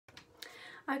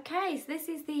Okay, so this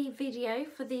is the video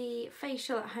for the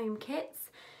facial at home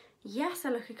kits. Yes, I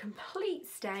look a complete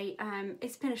state.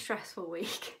 It's been a stressful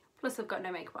week, plus I've got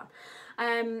no makeup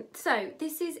on. So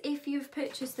this is if you've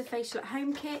purchased the facial at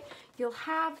home kit, you'll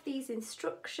have these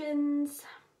instructions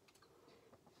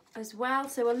as well.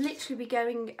 So I'll literally be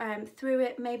going through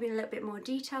it, maybe in a little bit more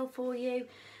detail for you.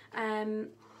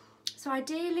 So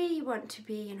ideally you want to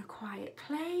be in a quiet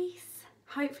place.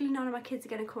 Hopefully none of my kids are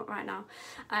going to come up right now.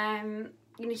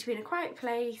 You need to be in a quiet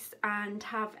place and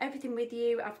have everything with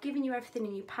you. I've given you everything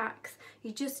in your packs.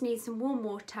 You just need some warm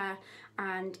water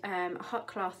and a hot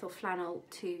cloth or flannel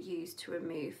to use to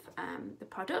remove the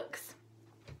products.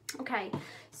 Okay,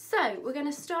 so we're going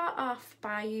to start off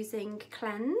by using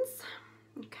cleanse.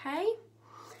 Okay,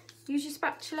 use your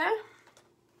spatula.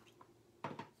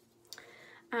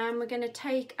 And we're going to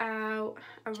take out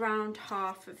around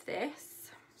half of this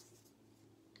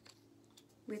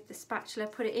with the spatula,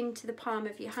 put it into the palm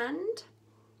of your hand.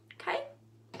 Okay,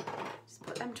 just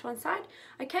put them to one side.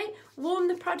 Okay, warm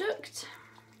the product.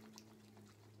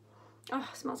 Oh,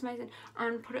 it smells amazing.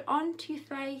 And put it onto your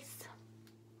face,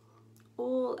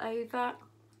 all over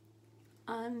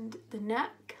and the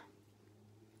neck.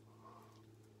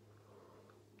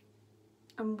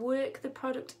 And work the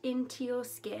product into your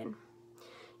skin.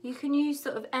 You can use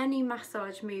sort of any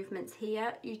massage movements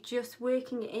here. You're just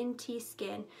working it into your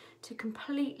skin to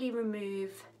completely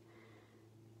remove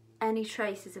any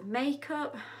traces of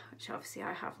makeup, which obviously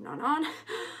I have none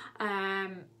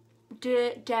on,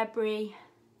 dirt, debris,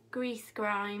 grease,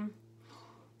 grime,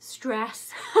 stress.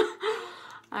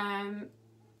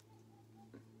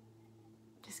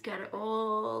 Just get it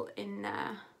all in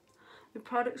there. The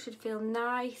product should feel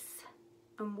nice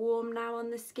and warm now on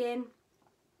the skin.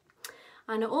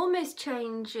 And it almost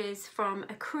changes from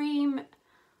a cream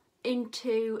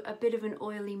into a bit of an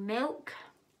oily milk.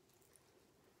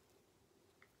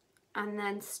 And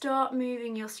then start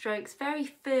moving your strokes very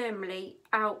firmly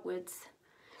outwards.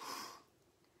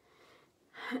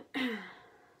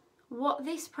 What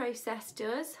this process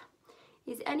does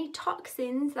is any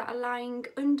toxins that are lying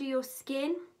under your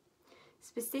skin,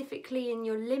 specifically in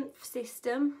your lymph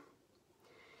system,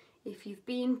 if you've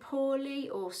been poorly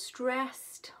or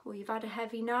stressed or you've had a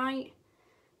heavy night,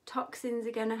 toxins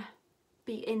are gonna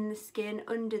be in the skin,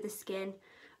 under the skin,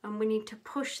 and we need to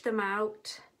push them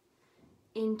out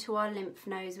into our lymph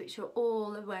nodes, which are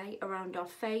all the way around our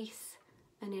face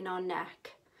and in our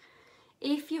neck.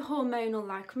 If you're hormonal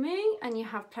like me and you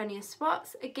have plenty of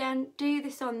spots, again, do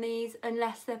this on these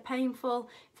unless they're painful.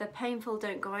 If they're painful,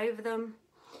 don't go over them.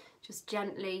 Just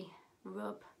gently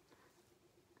rub,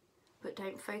 but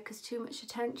don't focus too much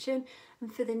attention.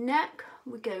 And for the neck,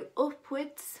 we go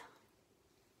upwards.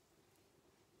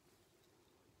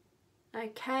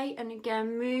 Okay, and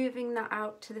again, moving that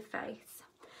out to the face.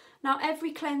 Now,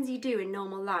 every cleanse you do in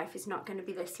normal life is not going to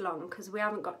be this long because we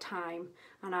haven't got time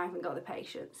and I haven't got the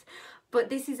patience. But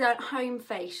this is a home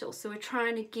facial, so we're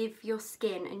trying to give your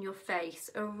skin and your face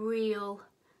a real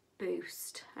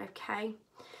boost, okay?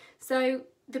 So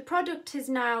the product has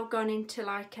now gone into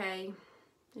like a,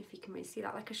 if you can really see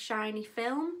that, like a shiny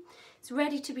film. It's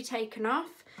ready to be taken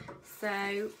off.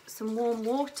 So some warm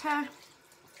water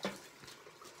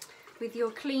with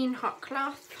your clean hot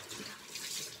cloth.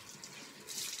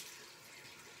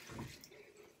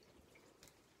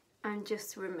 And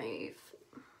just remove.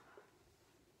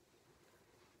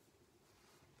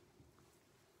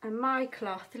 And my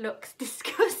cloth looks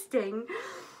disgusting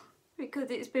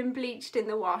because it's been bleached in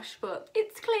the wash, but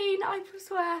it's clean, I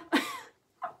swear.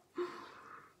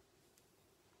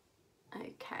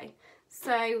 Okay,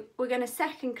 so we're going to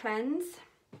second cleanse.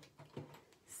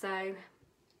 So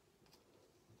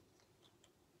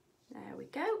there we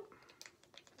go.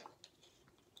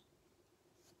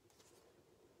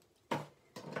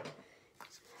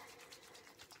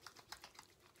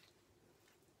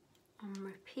 And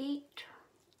repeat.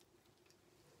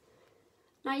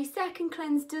 Now your second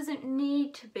cleanse doesn't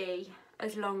need to be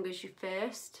as long as your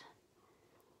first.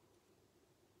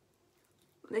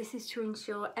 This is to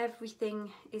ensure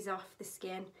everything is off the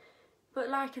skin. But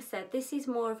like I said, this is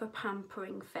more of a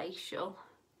pampering facial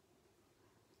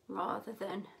rather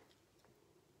than,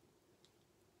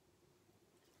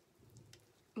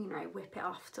 you know, whip it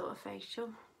off sort of facial.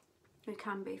 It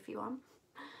can be if you want.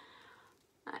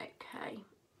 Okay.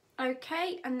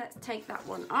 Okay, and let's take that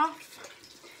one off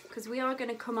because we are going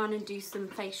to come on and do some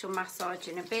facial massage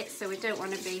in a bit, so we don't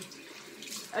want to be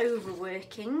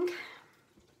overworking.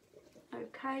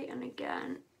 Okay, and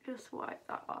again, just wipe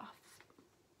that off.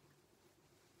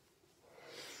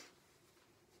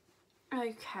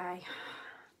 Okay,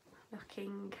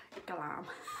 looking glam.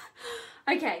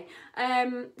 Okay,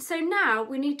 so now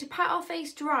we need to pat our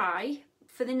face dry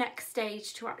for the next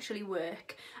stage to actually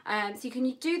work. So you can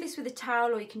do this with a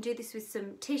towel, or you can do this with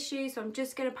some tissue. So I'm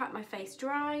just going to pat my face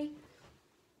dry.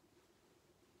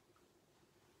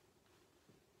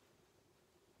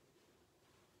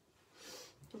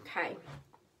 Okay,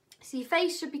 so your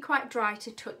face should be quite dry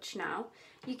to touch now.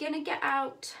 You're going to get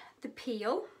out the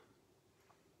peel.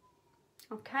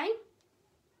 Okay.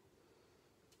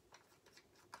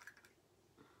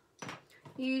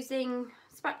 Using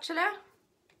spatula,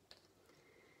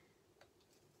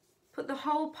 put the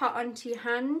whole pot onto your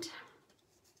hand,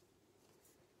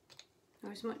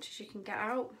 or as much as you can get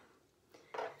out.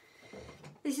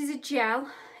 This is a gel.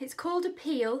 It's called a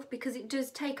peel because it does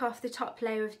take off the top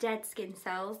layer of dead skin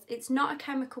cells. It's not a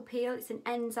chemical peel, it's an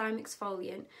enzyme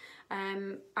exfoliant.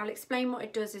 I'll explain what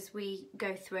it does as we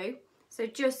go through. So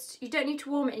you don't need to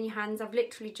warm it in your hands. I've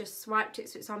literally just swiped it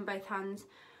so it's on both hands.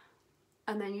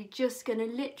 And then you're just going to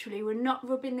literally, we're not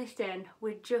rubbing this in,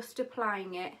 we're just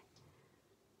applying it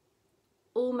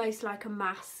almost like a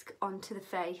mask onto the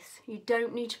face. You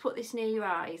don't need to put this near your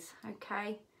eyes,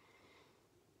 okay?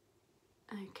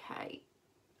 Okay,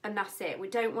 and that's it. We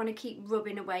don't want to keep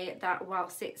rubbing away at that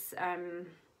whilst it's,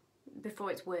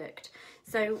 before it's worked.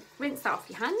 So rinse that off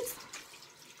your hands.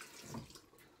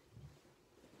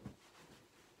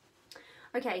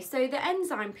 Okay, so the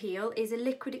enzyme peel is a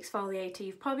liquid exfoliator.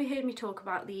 You've probably heard me talk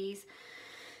about these.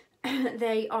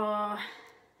 They are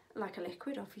like a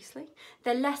liquid, obviously.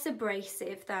 They're less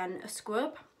abrasive than a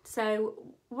scrub. So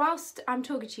whilst I'm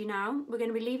talking to you now, we're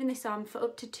going to be leaving this on for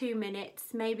up to 2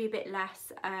 minutes, maybe a bit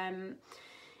less.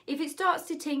 If it starts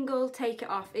to tingle, take it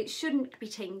off. It shouldn't be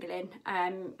tingling.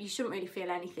 You shouldn't really feel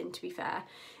anything, to be fair.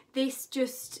 This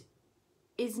just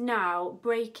is now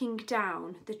breaking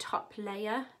down the top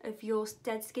layer of your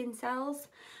dead skin cells.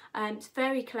 It's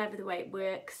very clever the way it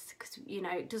works because, you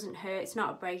know, it doesn't hurt, it's not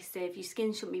abrasive, your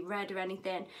skin shouldn't be red or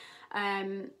anything.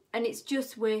 And it's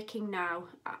just working now.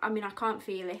 I mean, I can't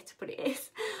feel it, but it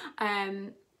is.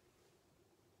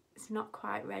 It's not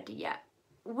quite ready yet.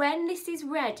 When this is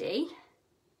ready,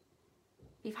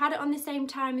 you've had it on the same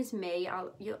time as me,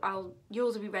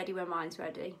 yours will be ready when mine's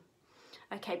ready.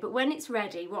 Okay, but when it's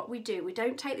ready, what we do, we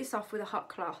don't take this off with a hot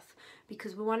cloth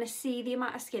because we want to see the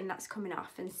amount of skin that's coming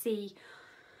off and see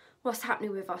what's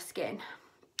happening with our skin.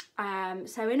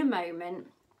 So in a moment,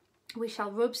 we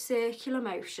shall rub circular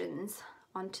motions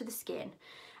onto the skin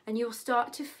and you'll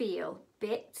start to feel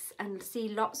bits and see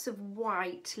lots of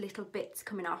white little bits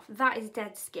coming off. That is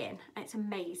dead skin. It's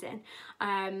amazing.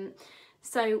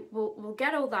 So we'll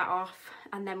get all that off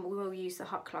and then we will use the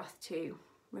hot cloth to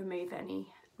remove any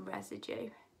residue.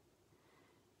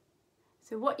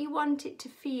 So what you want it to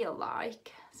feel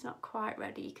like, it's not quite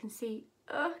ready, you can see,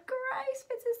 oh gross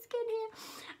bits of skin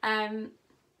here.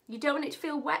 You don't want it to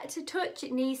feel wet to touch,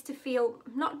 it needs to feel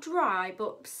not dry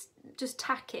but just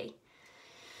tacky.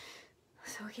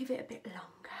 So I'll give it a bit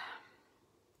longer.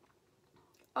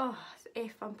 Oh, as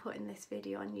if I'm putting this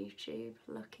video on YouTube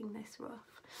looking this rough.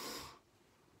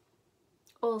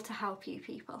 All to help you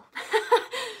people.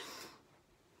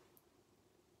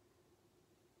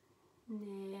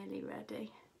 Nearly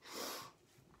ready.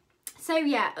 So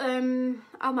yeah,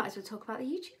 I might as well talk about the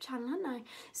YouTube channel, hadn't I?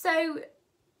 So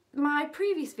my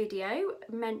previous video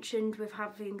mentioned with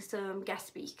having some guest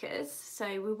speakers, so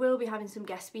we will be having some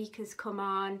guest speakers come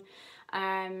on,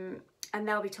 and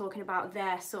they'll be talking about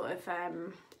their sort of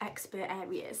expert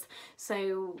areas.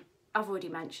 So I've already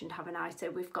mentioned, haven't I? So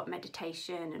we've got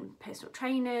meditation and personal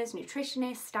trainers,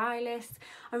 nutritionists, stylists.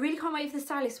 I really can't wait for the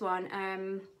stylist one.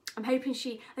 I'm hoping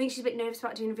I think she's a bit nervous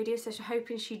about doing a video, so I'm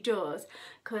hoping she does,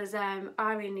 because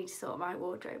I really need to sort my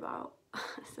wardrobe out.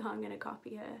 So I'm going to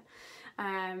copy her.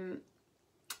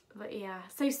 But yeah,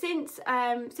 so since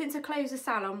I closed the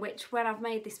salon, which when I've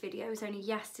made this video was only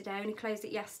yesterday, I only closed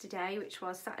it yesterday, which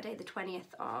was Saturday the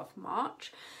 20th of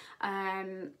March.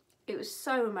 It was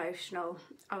so emotional.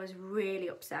 I was really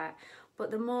upset.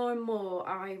 But the more and more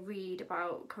I read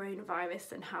about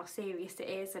coronavirus and how serious it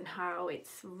is and how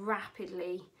it's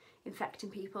rapidly infecting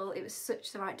people, it was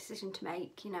such the right decision to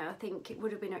make. You know, I think it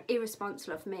would have been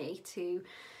irresponsible of me to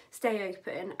stay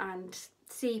open and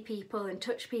see people and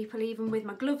touch people even with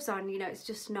my gloves on. You know, it's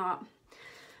just not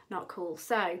cool.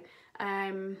 So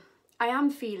I am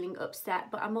feeling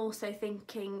upset, but I'm also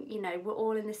thinking, you know, we're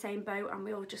all in the same boat and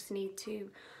we all just need to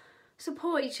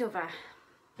support each other.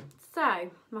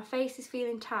 So my face is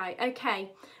feeling tight.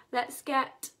 Okay, let's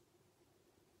get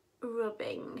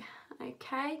rubbing.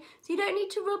 Okay, so you don't need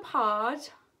to rub hard.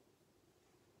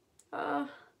 Oh,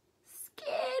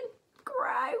 skin,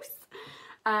 gross.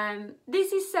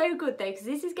 This is so good though, because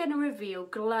this is going to reveal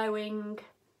glowing,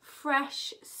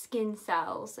 fresh skin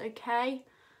cells, okay?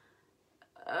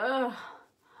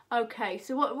 Okay,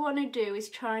 so what we want to do is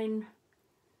try and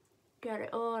get it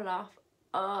all off.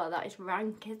 Oh, that is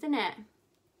rank, isn't it?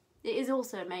 It is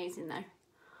also amazing though.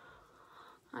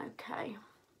 Okay.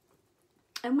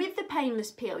 And with the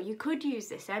painless peel, you could use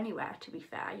this anywhere, to be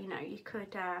fair. You know, you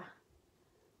could, I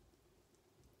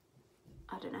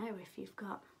don't know, if you've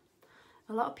got,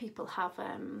 a lot of people have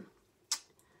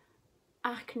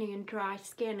acne and dry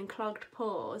skin and clogged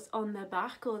pores on their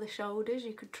back or the shoulders.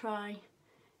 You could try,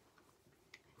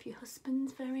 if your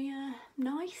husband's very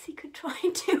nice, he could try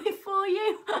and do it for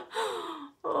you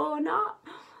or not.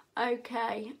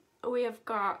 Okay, we have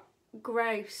got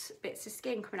gross bits of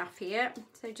skin coming off here,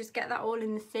 so just get that all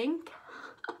in the sink.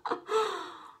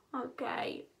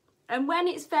 Okay, and when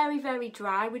it's very, very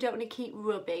dry, we don't want to keep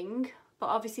rubbing, but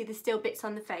obviously there's still bits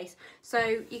on the face,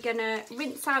 so you're gonna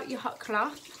rinse out your hot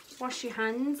cloth, wash your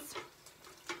hands.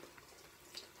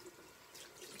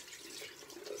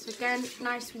 So again,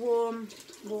 nice warm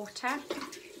water.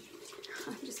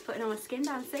 I'm just putting on my skin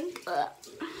down the sink.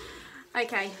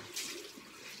 Okay,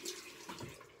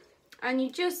 and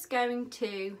you're just going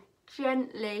to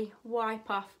gently wipe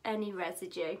off any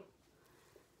residue.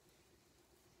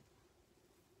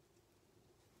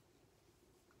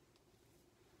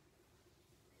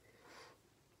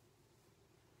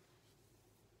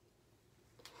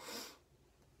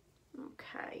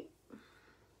 Okay.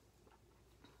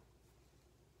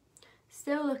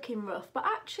 Still looking rough, but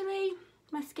actually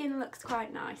my skin looks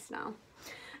quite nice now.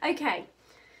 Okay,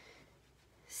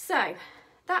 so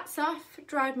that's off,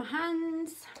 dried my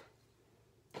hands.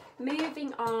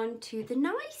 Moving on to the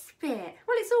nice bit.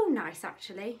 Well, it's all nice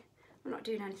actually. I'm not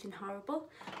doing anything horrible.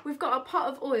 We've got a pot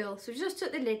of oil, so we just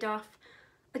took the lid off.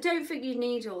 I don't think you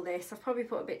need all this. I've probably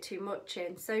put a bit too much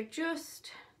in. So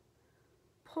just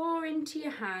pour into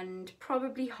your hand,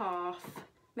 probably half,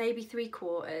 maybe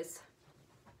 3/4.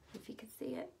 If you can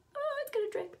see it. Oh, it's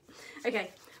gonna drip.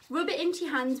 Okay, rub it into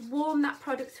your hands, warm that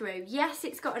product through. Yes,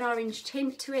 it's got an orange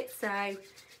tint to it, so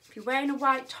if you're wearing a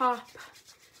white top,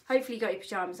 hopefully you got your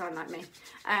pyjamas on like me.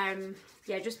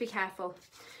 Yeah, just be careful.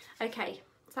 Okay,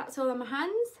 so that's all on my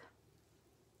hands.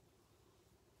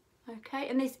 Okay,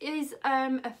 and this is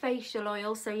a facial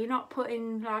oil, so you're not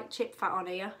putting like chip fat on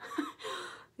here.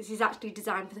 This is actually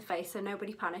designed for the face, so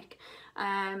nobody panic.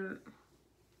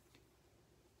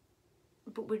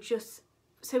 But we're just,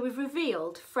 so we've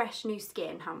revealed fresh new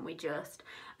skin, haven't we just?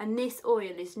 And this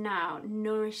oil is now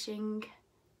nourishing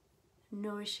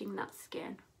that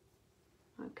skin.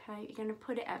 Okay, you're going to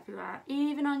put it everywhere,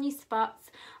 even on your spots.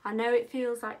 I know it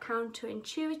feels like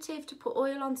counterintuitive to put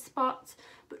oil on spots,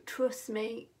 but trust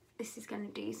me, this is going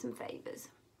to do you some favours.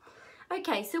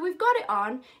 Okay, so we've got it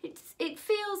on. It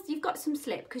feels, you've got some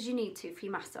slip because you need to for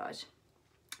your massage.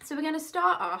 So we're going to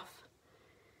start off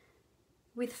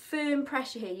with firm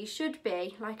pressure here. You should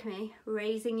be, like me,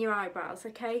 raising your eyebrows,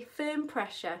 okay? Firm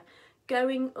pressure,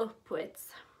 going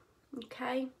upwards,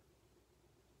 okay?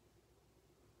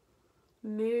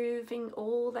 Moving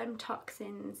all them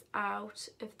toxins out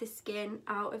of the skin,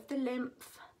 out of the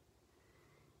lymph,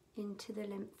 into the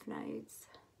lymph nodes.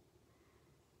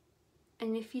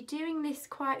 And if you're doing this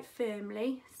quite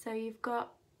firmly, so you've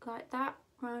got like that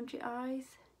around your eyes,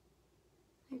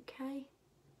 okay?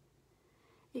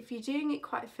 If you're doing it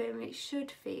quite firmly, it should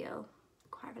feel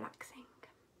quite relaxing.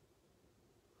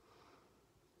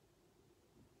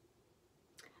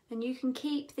 And you can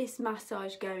keep this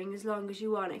massage going as long as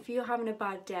you want. If you're having a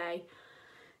bad day,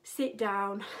 sit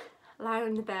down, lie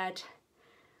on the bed,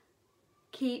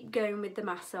 keep going with the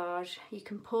massage. You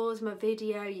can pause my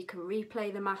video, you can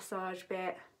replay the massage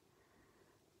bit,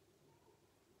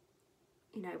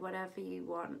 you know, whatever you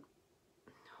want.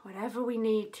 Whatever we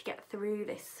need to get through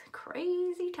this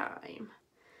crazy time.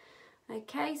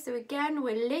 Okay, so again,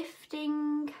 we're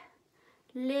lifting,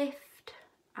 lift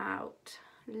out,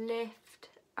 lift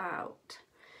out.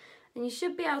 And you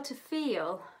should be able to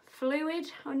feel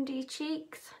fluid under your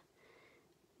cheeks,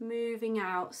 moving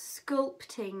out,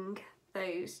 sculpting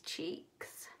those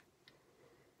cheeks.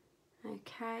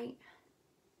 Okay.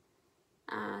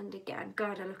 And again,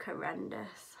 God, I look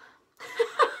horrendous.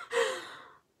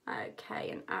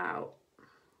 Okay, and out,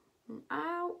 and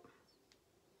out.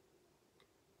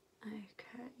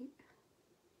 Okay.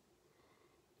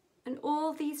 And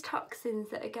all these toxins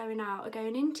that are going out are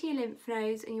going into your lymph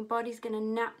nodes, and your body's going to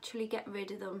naturally get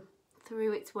rid of them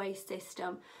through its waste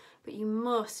system. But you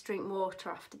must drink water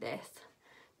after this.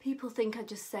 People think I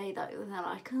just say that and they're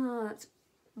like, oh, that's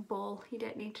bull, you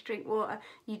don't need to drink water.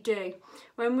 You do.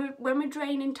 When we're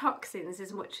draining toxins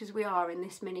as much as we are in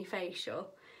this mini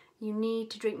facial, You need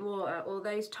to drink water, or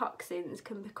those toxins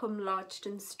can become lodged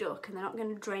and stuck and they're not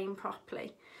going to drain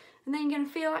properly. And then you're going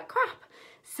to feel like crap.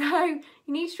 So you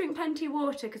need to drink plenty of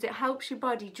water because it helps your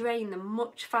body drain them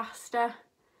much faster.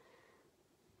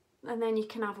 And then you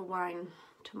can have a wine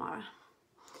tomorrow.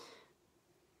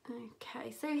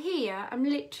 Okay, so here I'm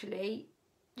literally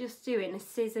just doing a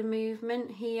scissor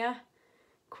movement here,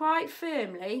 quite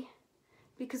firmly,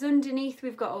 because underneath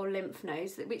we've got all lymph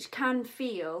nodes, which can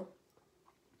feel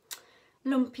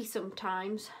lumpy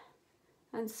sometimes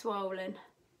and swollen.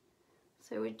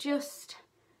 So we're just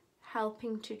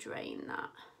helping to drain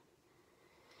that.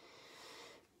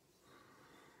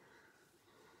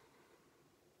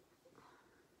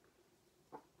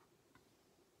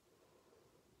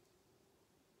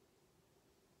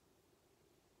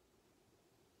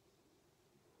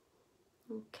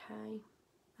 Okay,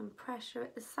 and pressure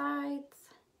at the sides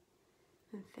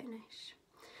and finish.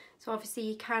 So obviously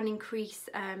you can increase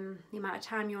the amount of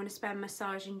time you want to spend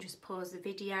massaging, just pause the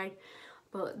video.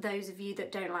 But those of you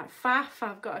that don't like faff,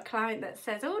 I've got a client that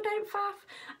says, oh, don't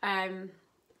faff.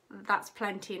 That's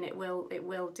plenty, and it will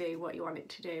do what you want it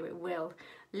to do. It will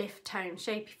lift, tone,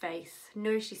 shape your face,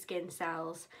 nourish your skin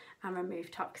cells and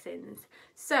remove toxins.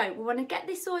 So we want to get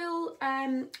this oil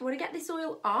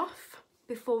off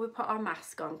before we put our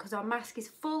mask on, because our mask is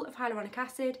full of hyaluronic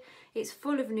acid, it's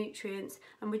full of nutrients,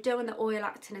 and we don't want the oil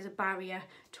acting as a barrier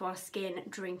to our skin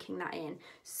drinking that in.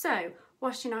 So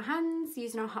washing our hands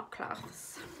using our hot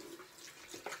cloths.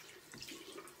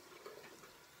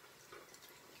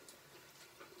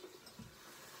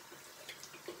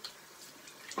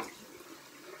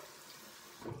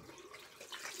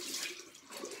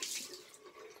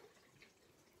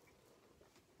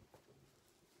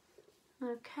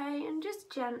 Okay, and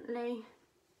just gently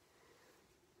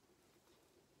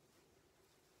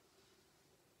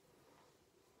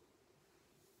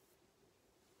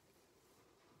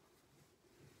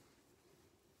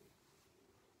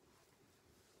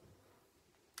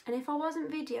and if I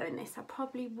wasn't videoing this, I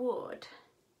probably would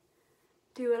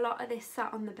do a lot of this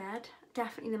sat on the bed,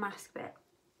 definitely the mask bit,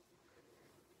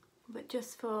 but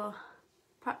just for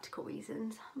practical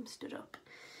reasons I'm stood up.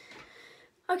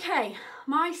 Okay,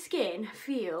 my skin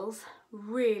feels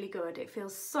really good. It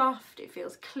feels soft, it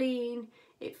feels clean,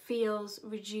 it feels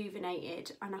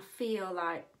rejuvenated, and I feel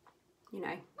like, you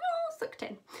know, oh, sucked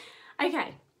in.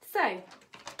 Okay, so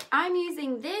I'm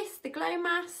using this, the Glow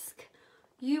Mask.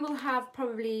 You will have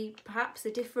probably perhaps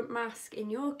a different mask in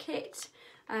your kit.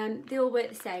 They all work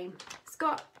the same. It's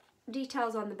got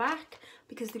details on the back,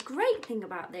 because the great thing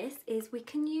about this is we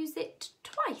can use it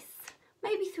twice,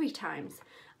 maybe 3 times.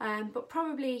 But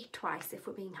probably twice if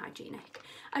we're being hygienic.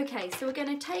 Okay, so we're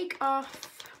going to take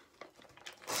off,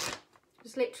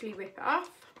 just literally rip it off.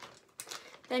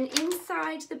 Then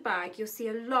inside the bag you'll see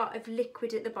a lot of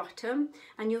liquid at the bottom,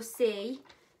 and you'll see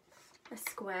a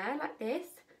square like this.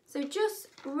 So just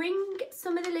wring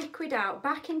some of the liquid out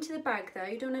back into the bag though.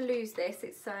 You don't want to lose this,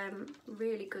 it's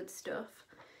really good stuff.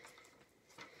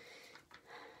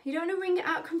 You don't want to wring it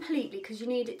out completely because you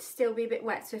need it to still be a bit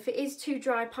wet. So if it is too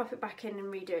dry, pop it back in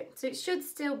and redo it. So it should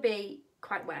still be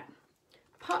quite wet.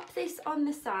 Pop this on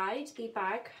the side, the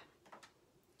bag.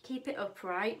 Keep it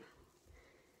upright.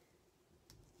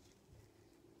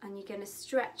 And you're going to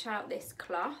stretch out this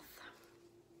cloth.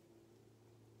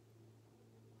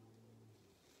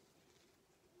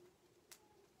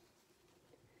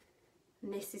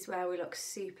 And this is where we look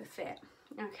super fit.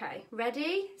 Okay,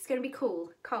 ready? It's going to be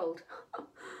cold.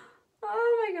 Oh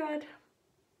my god.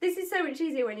 This is so much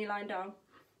easier when you're lying down.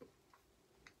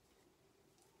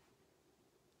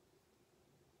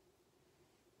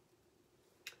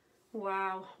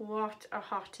 Wow, what a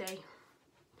hottie.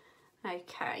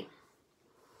 Okay.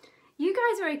 You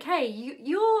guys are okay.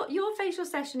 Your facial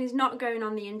session is not going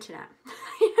on the internet.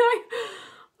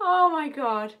 Oh my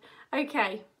god.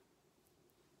 Okay.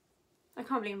 I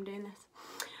can't believe I'm doing this.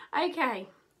 Okay,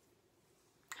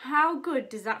 how good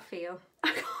does that feel?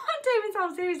 I can't take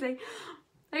myself seriously.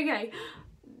 Okay,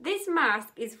 this mask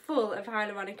is full of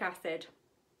hyaluronic acid.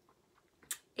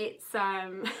 It's,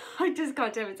 I just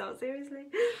can't take myself seriously.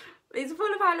 It's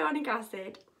full of hyaluronic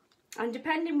acid, and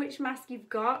depending which mask you've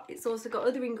got, it's also got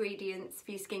other ingredients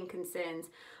for your skin concerns.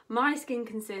 My skin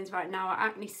concerns right now are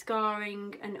acne,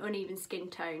 scarring and uneven skin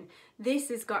tone. This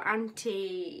has got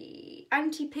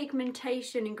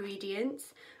anti-pigmentation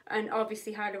ingredients and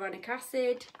obviously hyaluronic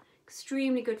acid.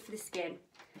 Extremely good for the skin.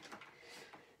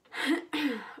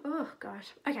 Oh god.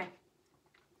 Okay.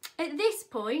 At this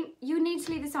point, you need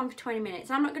to leave this on for 20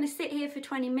 minutes. I'm not going to sit here for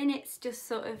 20 minutes just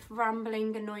sort of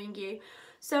rambling, annoying you.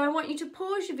 So I want you to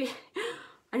pause your video.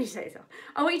 I need to say this off.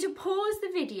 I want you to pause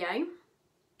the video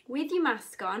with your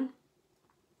mask on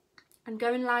and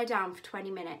go and lie down for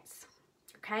 20 minutes.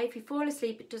 Okay, if you fall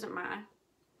asleep, it doesn't matter.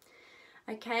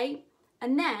 Okay,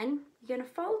 and then you're going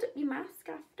to fold up your mask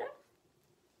after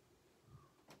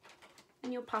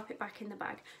and you'll pop it back in the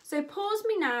bag. So pause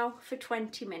me now for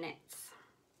 20 minutes.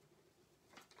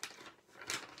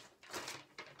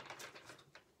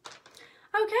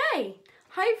 Okay,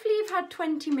 hopefully you've had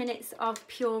 20 minutes of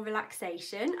pure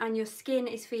relaxation and your skin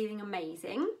is feeling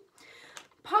amazing.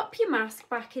 Pop your mask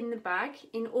back in the bag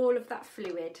in all of that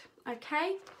fluid,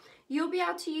 okay? You'll be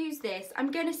able to use this. I'm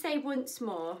going to say once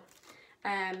more,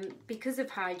 because of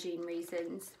hygiene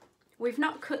reasons. We've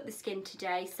not cut the skin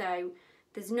today, so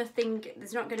there's not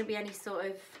going to be any sort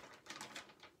of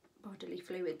bodily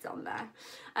fluids on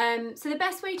there. So the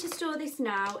best way to store this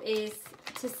now is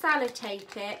to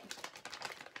sellotape it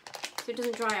so it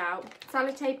doesn't dry out.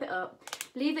 Sellotape it up,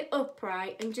 leave it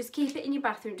upright and just keep it in your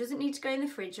bathroom. It doesn't need to go in the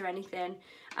fridge or anything,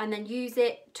 and then use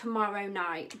it tomorrow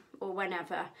night or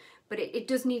whenever. But it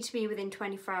does need to be within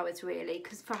 24 hours really,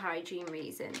 because for hygiene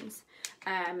reasons.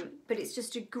 But it's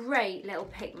just a great little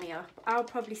pick-me-up. I'll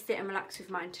probably sit and relax with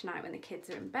mine tonight when the kids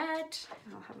are in bed.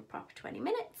 I'll have a proper 20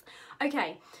 minutes.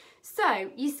 Okay, so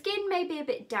your skin may be a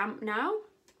bit damp now.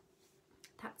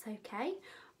 That's okay.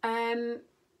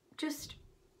 Just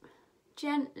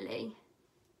gently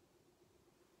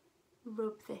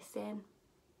rub this in.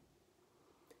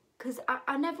 Because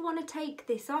I never want to take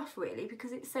this off really,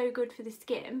 because it's so good for the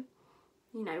skin.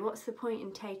 You know, what's the point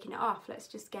in taking it off? Let's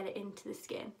just get it into the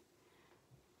skin.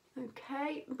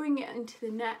 Okay, bring it into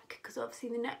the neck, because obviously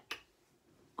the neck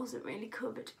wasn't really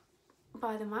covered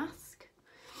by the mask.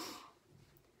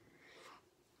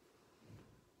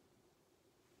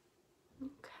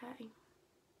 Okay,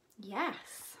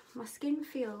 yes, my skin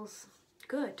feels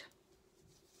good.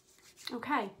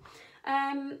 Okay,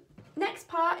 next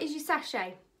part is your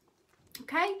sachet.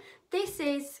 Okay, this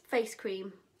is face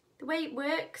cream. The way it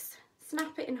works,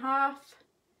 snap it in half.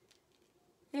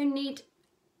 You only need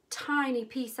tiny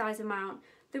pea-size amount.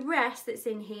 The rest that's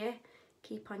in here,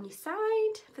 keep on your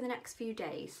side for the next few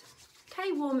days.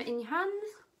 Okay, warm it in your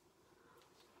hands.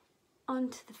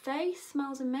 Onto the face,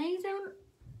 smells amazing.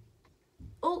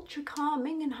 Ultra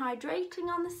calming and hydrating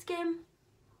on the skin.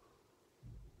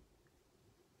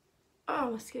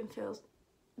 Oh, my skin feels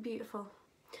beautiful.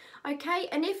 Okay,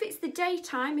 and if it's the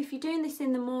daytime, if you're doing this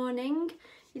in the morning,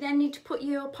 you then need to put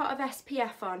your pot of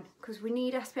SPF on, because we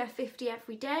need SPF 50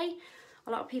 every day.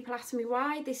 A lot of people ask me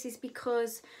why. This is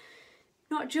because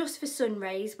not just for sun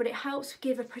rays, but it helps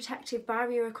give a protective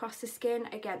barrier across the skin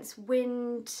against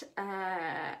wind,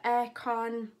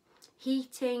 aircon,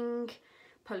 heating,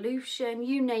 pollution,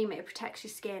 you name it, it protects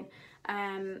your skin.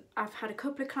 I've had a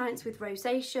couple of clients with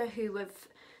rosacea who have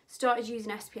started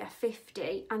using SPF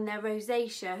 50 and their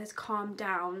rosacea has calmed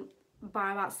down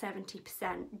by about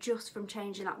 70% just from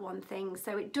changing that one thing.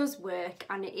 So it does work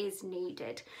and it is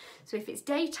needed. So if it's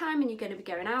daytime and you're going to be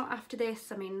going out after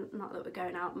this, I mean, not that we're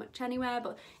going out much anywhere,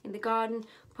 but in the garden,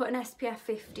 put an SPF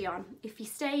 50 on. If you're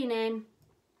staying in,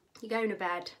 you're going to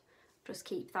bed, just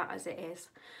keep that as it is.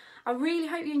 I really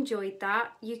hope you enjoyed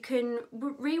that. You can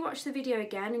re-watch the video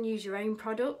again and use your own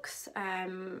products.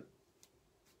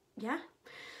 Yeah.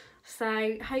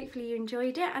 So hopefully you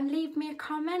enjoyed it, and leave me a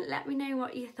comment, let me know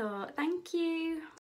what you thought. Thank you.